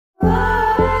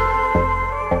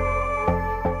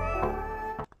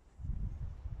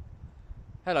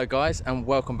Hello guys, and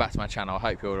welcome back to my channel. I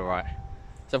hope you're all alright.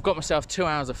 So I've got myself 2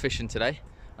 hours of fishing today.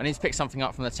 I need to pick something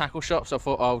up from the tackle shop, so I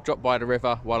thought I'll drop by the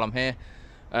river while I'm here.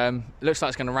 Looks like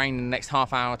it's going to rain in the next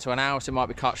half hour to an hour, so it might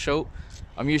be cut short.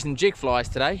 I'm using jig flies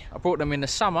today. I brought them in the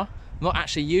summer, not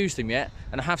actually used them yet,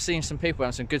 and I have seen some people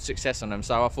having some good success on them,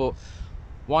 so I thought,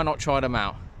 why not try them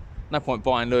out? No point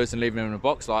buying lures and leaving them in a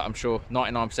box like I'm sure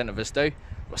 99% of us do.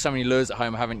 I've got so many lures at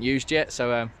home I haven't used yet,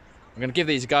 so I'm going to give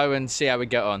these a go and see how we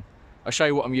get on. I'll show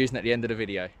you what I'm using at the end of the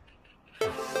video.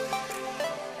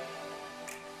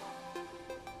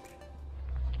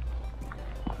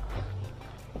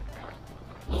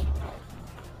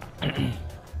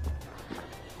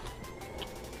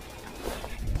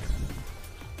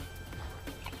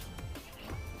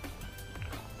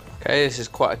 Okay, this is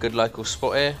quite a good local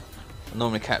spot here. I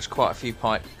normally catch quite a few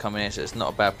pike coming here, so it's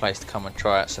not a bad place to come and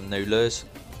try out some new lures.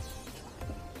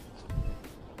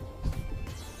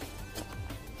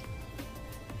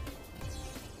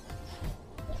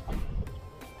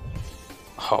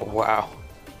 Oh wow,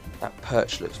 that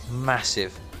perch looks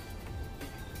massive.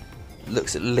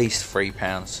 Looks at least 3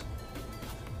 pounds.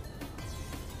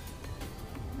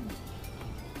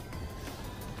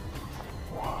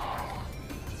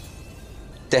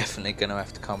 Definitely going to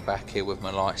have to come back here with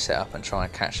my light set up and try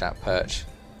and catch that perch.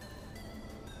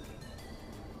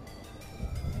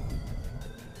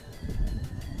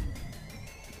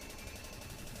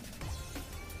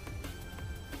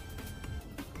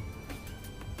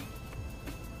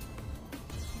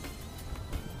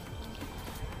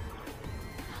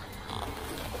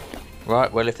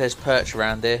 Right, well if there's perch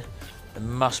around here, there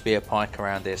must be a pike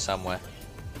around here somewhere.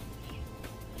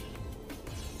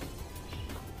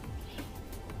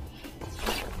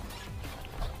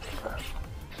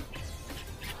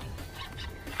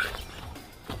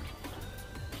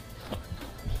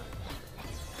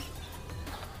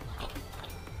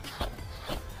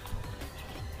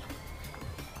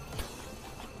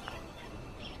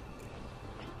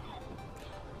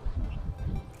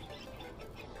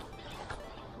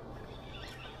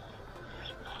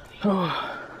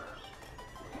 Oh.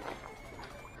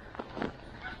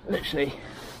 Literally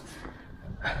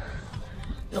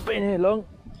not been here long.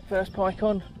 First pike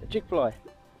on, a jig fly.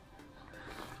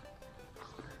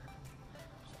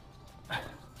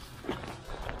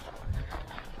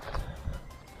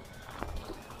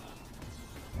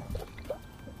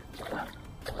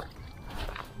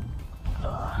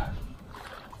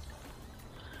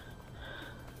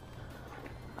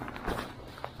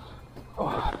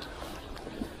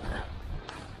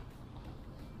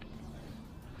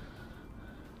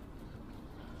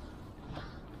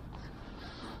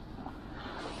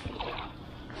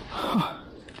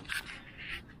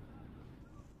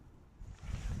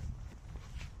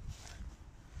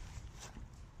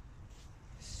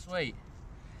 Sweet.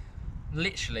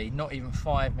 Literally not even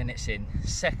 5 minutes in,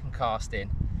 second cast in,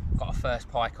 got a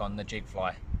first pike on the jig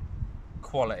fly.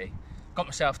 Quality. Got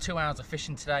myself 2 hours of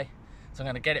fishing today, so I'm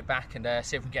going to get it back and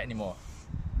see if we can get any more.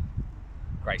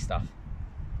 Great stuff.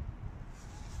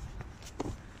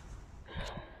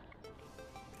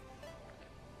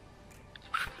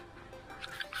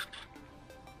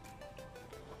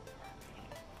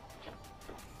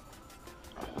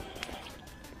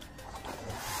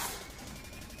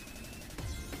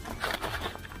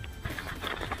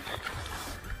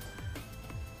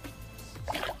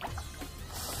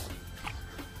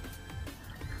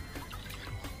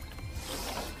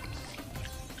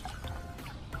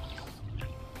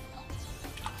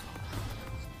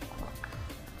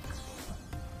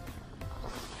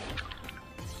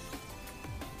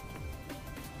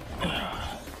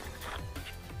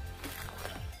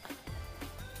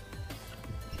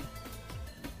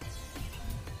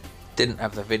 Didn't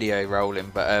have the video rolling,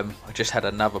 but I just had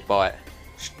another bite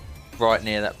right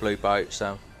near that blue boat,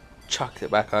 so chucked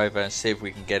it back over and see if we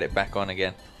can get it back on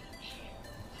again.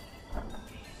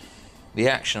 The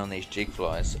action on these jig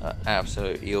flies are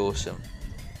absolutely awesome.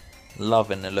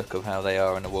 Loving the look of how they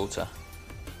are in the water.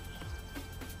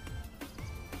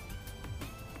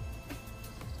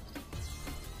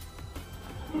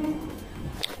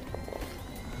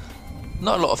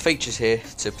 Not a lot of features here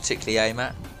to particularly aim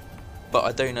at, but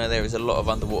I do know there is a lot of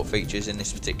underwater features in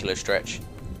this particular stretch.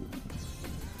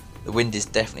 The wind is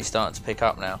definitely starting to pick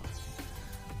up now.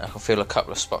 I can feel a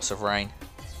couple of spots of rain.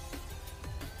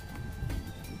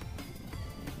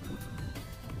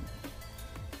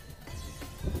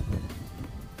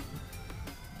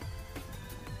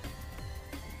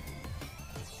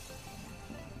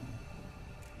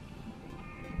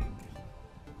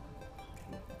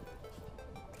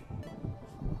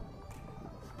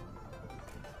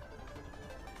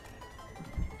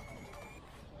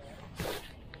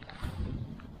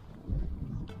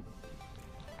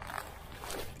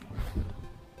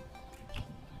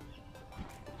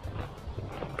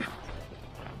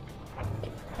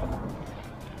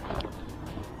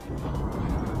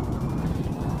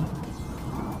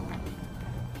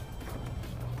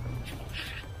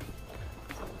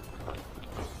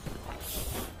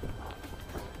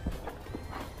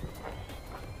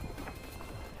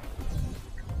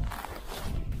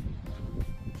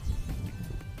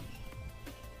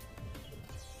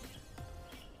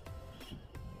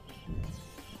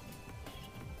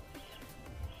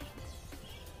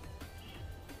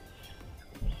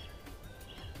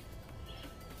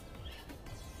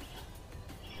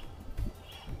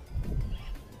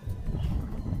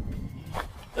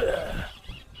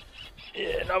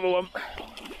 Another one.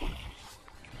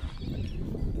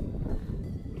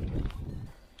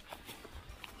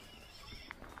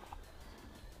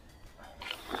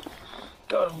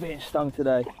 God, I'm being stung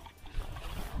today.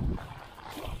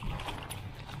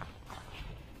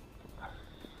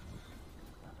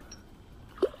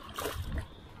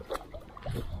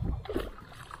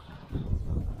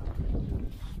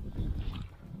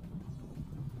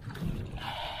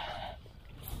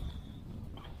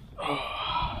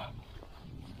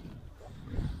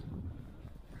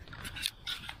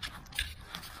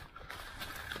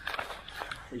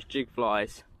 These jig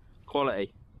flies,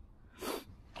 quality.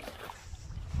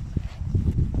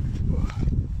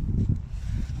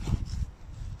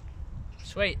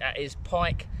 Sweet, that is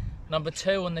pike number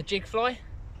 2 on the jig fly.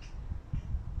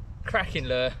 Cracking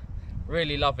lure,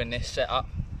 really loving this setup.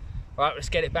 Right, let's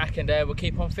get it back and we'll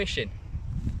keep on fishing.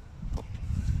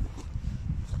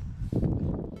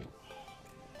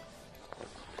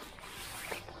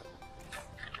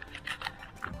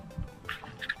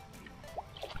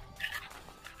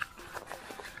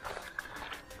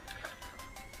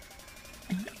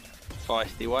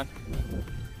 Feisty one.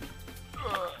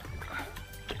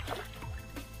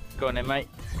 Go on then, mate.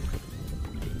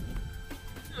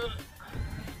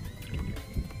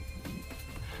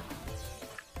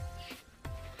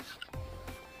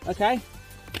 Okay.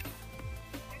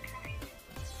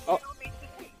 Oh.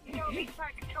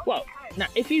 Well, now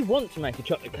if you want to make a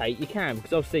chocolate cake, you can,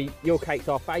 because obviously your cake's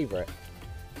our favourite.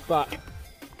 But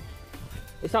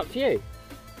it's up to you.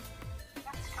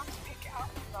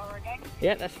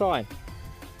 Yeah, that's fine.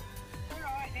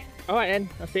 Alright then,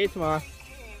 I'll see you tomorrow.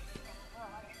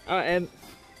 Alright then.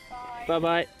 Bye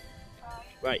bye.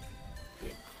 Right.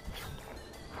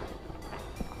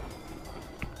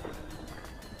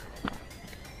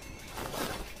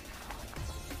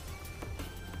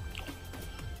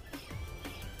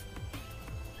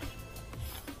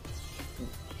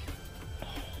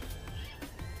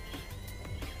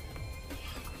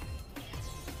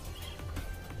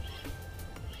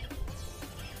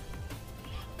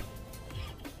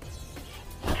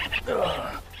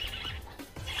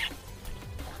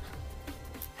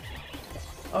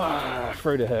 Ah,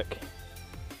 through the hook.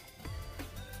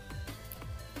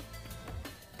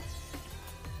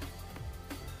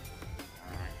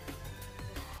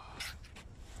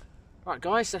 Right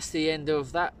guys, that's the end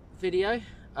of that video.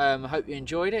 I hope you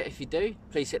enjoyed it. If you do,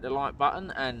 please hit the like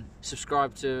button and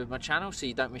subscribe to my channel so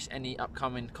you don't miss any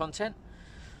upcoming content.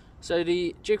 So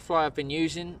the jig fly I've been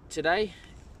using today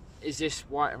is this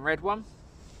white and red one.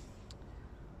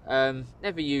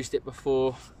 Never used it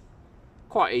before.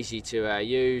 Quite easy to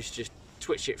use, just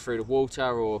twitch it through the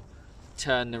water or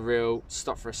turn the reel,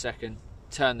 stop for a second,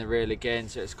 turn the reel again,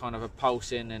 so it's kind of a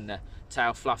pulsing and the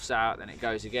tail fluffs out, then it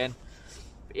goes again.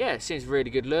 But yeah, it seems a really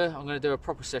good lure. I'm going to do a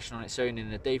proper session on it soon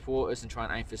in the deeper waters and try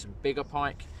and aim for some bigger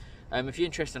pike. If you're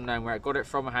interested in knowing where I got it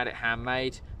from, I had it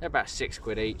handmade. They're about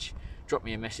 £6 each. Drop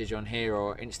me a message on here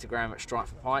or Instagram at Strike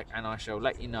for Pike and I shall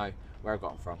let you know where I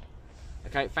got them from.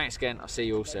 Okay, thanks again, I'll see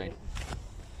you all soon.